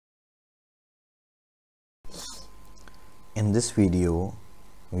In this video,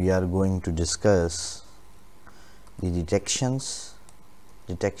 we are going to discuss the detection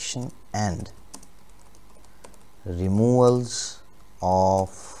and removals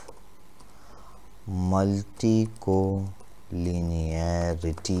of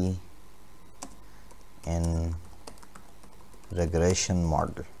multicollinearity in regression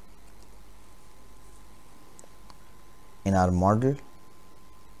model. In our model,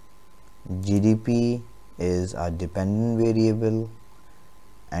 GDP is a dependent variable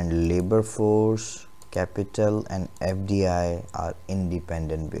and labor force, capital and FDI are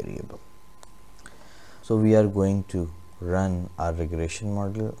independent variable. So we are going to run our regression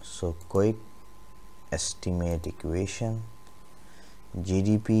model. So quick estimate equation,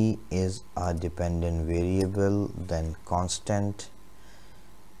 GDP is a dependent variable, then constant,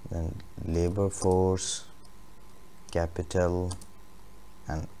 then labor force, capital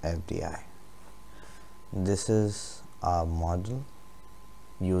and FDI. This is our model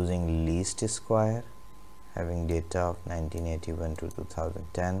using least square, having data of 1981 to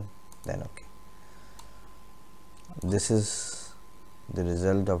 2010. Then okay, this is the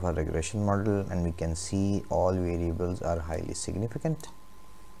result of our regression model, and we can see all variables are highly significant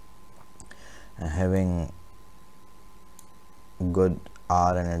and having good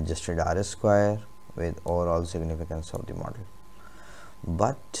R and adjusted R square with overall significance of the model.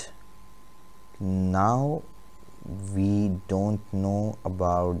 But now we don't know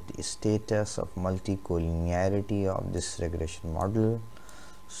about the status of multicollinearity of this regression model.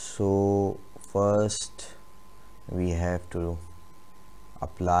 So first we have to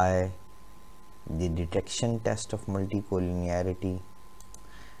apply the detection test of multicollinearity,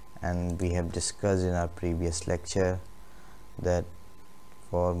 and we have discussed in our previous lecture that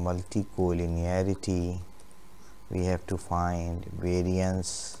for multicollinearity we have to find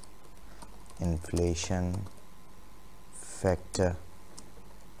variance inflation factor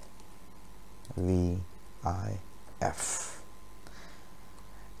VIF.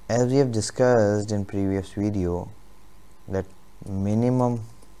 As we have discussed in previous video, that minimum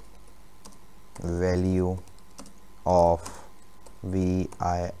value of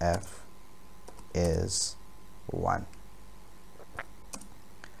VIF is 1,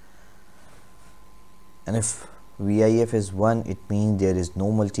 and if VIF is 1, it means there is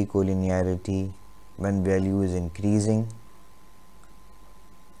no multicollinearity. When value is increasing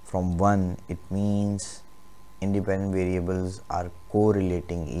from 1, it means independent variables are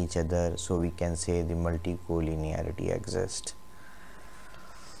correlating each other, so we can say the multicollinearity exists.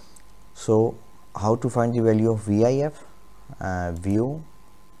 So how to find the value of VIF? View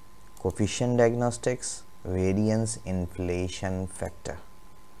coefficient diagnostics, variance inflation factor.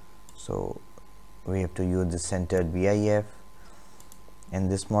 So we have to use the centered VIF. In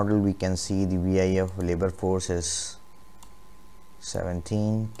this model we can see the VIF labor force is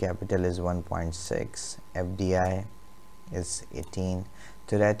 17, capital is 1.6, FDI is 18.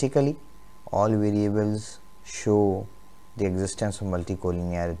 Theoretically all variables show the existence of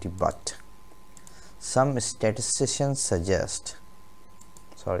multicollinearity, but some statisticians suggest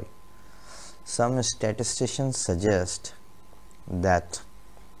that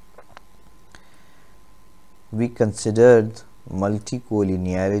we considered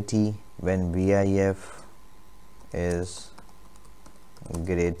multicollinearity when VIF is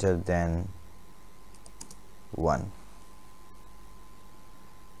greater than 1.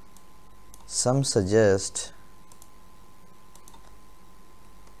 Some suggest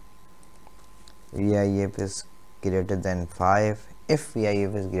VIF is greater than 5. If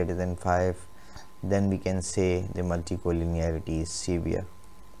VIF is greater than 5, then we can say the multicollinearity is severe.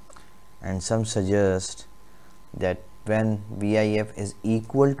 And some suggest that when VIF is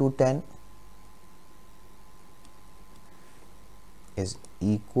equal to 10, is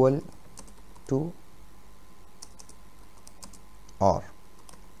equal to or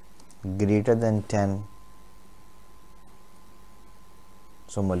greater than 10,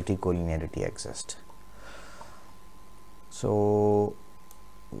 so multicollinearity exists. So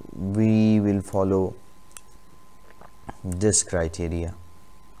we will follow this criteria.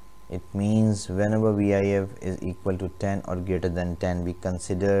 It means whenever VIF is equal to 10 or greater than 10, we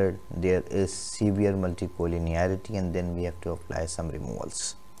consider there is severe multicollinearity, and then we have to apply some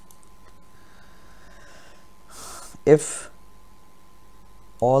removals. If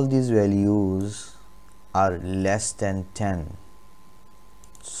all these values are less than 10,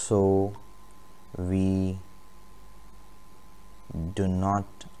 so we do not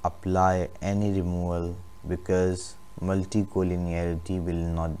apply any removal because multicollinearity will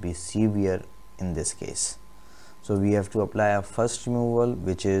not be severe in this case. So we have to apply a first removal,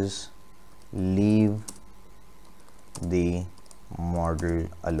 which is leave the model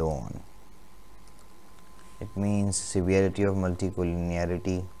alone. It means severity of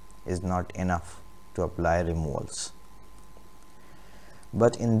multicollinearity is not enough to apply removals.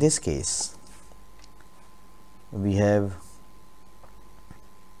 But in this case, we have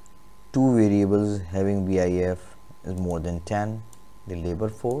two variables having VIF is more than 10, the labor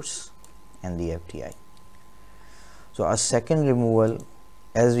force and the FDI. So our second removal,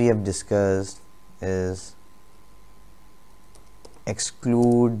 as we have discussed, is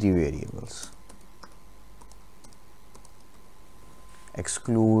exclude the variables.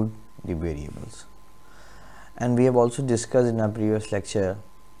 Exclude the variables. And we have also discussed in our previous lecture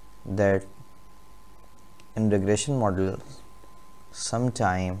that in regression models,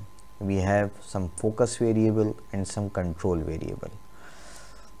 sometime we have some focus variable and some control variable.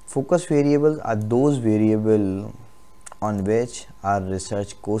 Focus variables are those variables on which our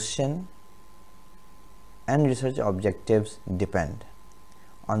research question and research objectives depend.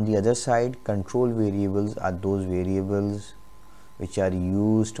 On the other side, control variables are those variables which are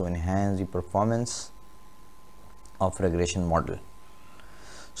used to enhance the performance of regression model.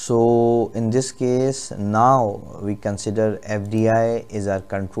 So in this case, now we consider FDI is our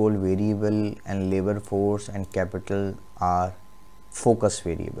control variable and labor force and capital are focus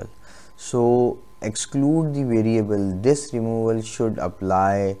variable. So exclude the variable. This removal should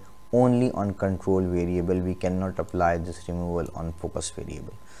apply only on control variable. We cannot apply this removal on focus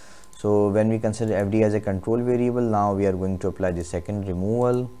variable. So when we consider FDI as a control variable, now we are going to apply the second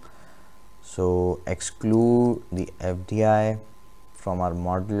removal. So exclude the FDI from our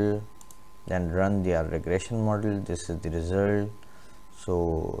model, then run our regression model. This is the result.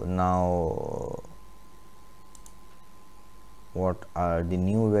 So now what are the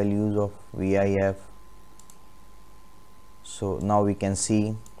new values of VIF? So now we can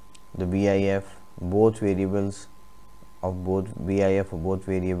see the VIF, both variables of both VIF of both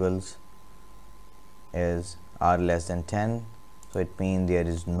variables are less than 10. So it means there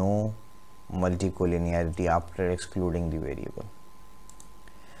is no multicollinearity after excluding the variable.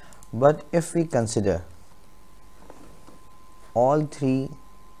 But if we consider all three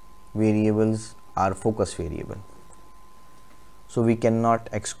variables are focus variable, so we cannot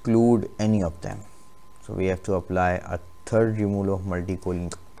exclude any of them. So we have to apply a third removal of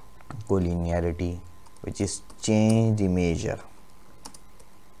multicollinearity, which is change the measure.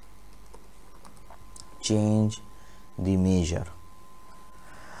 Change the measure.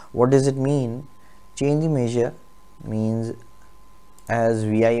 What does it mean? Change the measure means, as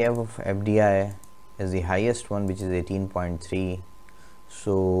VIF of FDI is the highest one, which is 18.3,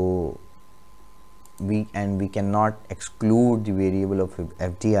 so we cannot exclude the variable of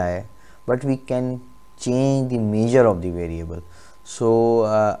FDI, but we can change the measure of the variable. So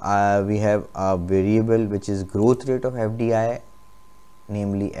we have a variable which is growth rate of FDI,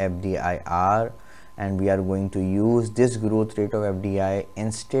 namely FDIR, and we are going to use this growth rate of FDI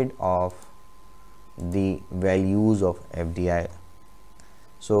instead of the values of FDI.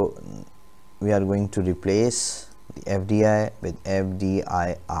 So we are going to replace the FDI with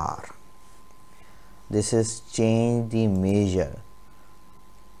FDIR. This is change the measure.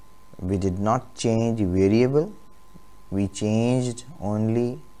 We did not change the variable, we changed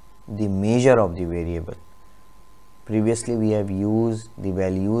only the measure of the variable. Previously we have used the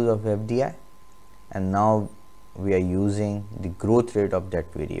values of FDI, and now we are using the growth rate of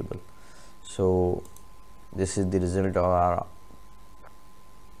that variable. So this is the result of our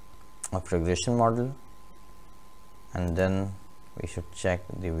regression model, and then we should check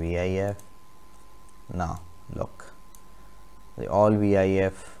the VIF. Now look, all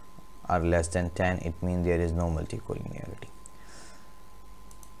VIF are less than 10. It means there is no multicollinearity.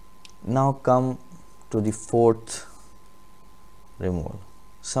 Now come to the fourth removal.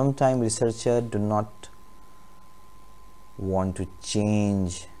 Sometimes researchers do not want to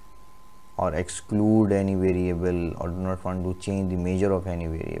change or exclude any variable, or do not want to change the measure of any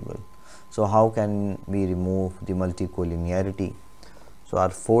variable. So how can we remove the multicollinearity? So our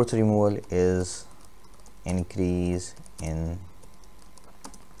fourth removal is increase in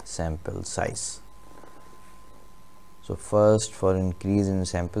sample size. So first, for increase in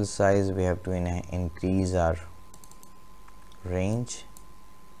sample size, we have to increase our range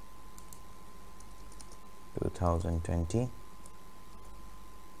 2020,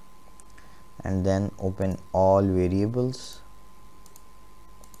 and then open all variables,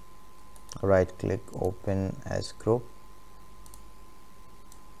 right click, open as group.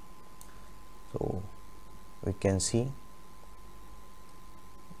 So we can see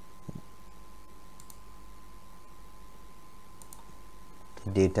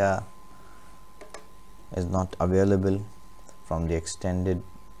data is not available from the extended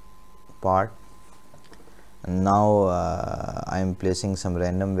part. And now I am placing some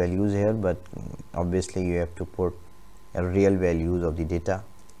random values here, but obviously you have to put real values of the data.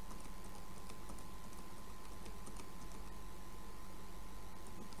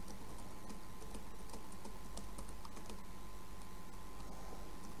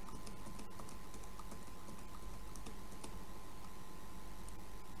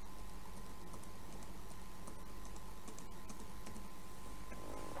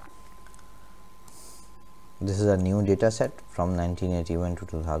 This is a new data set from 1981 to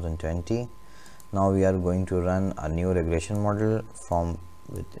 2020. Now we are going to run a new regression model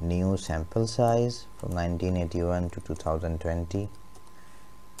with new sample size from 1981 to 2020.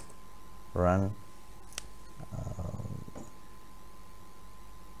 Run.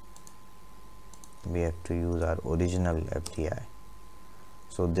 We have to use our original FDI.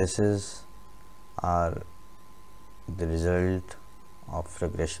 So this is the result of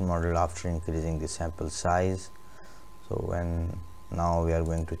regression model after increasing the sample size. So now we are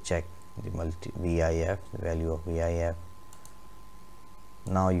going to check the VIF, the value of VIF.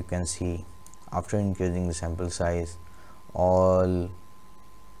 Now you can see after increasing the sample size, all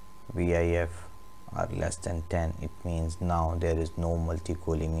VIF are less than 10. It means now there is no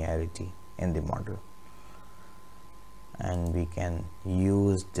multicollinearity in the model, and we can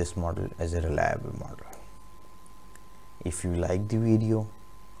use this model as a reliable model. If you like the video,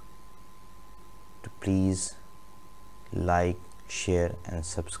 please like, share and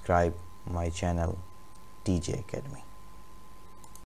subscribe my channel TJ Academy.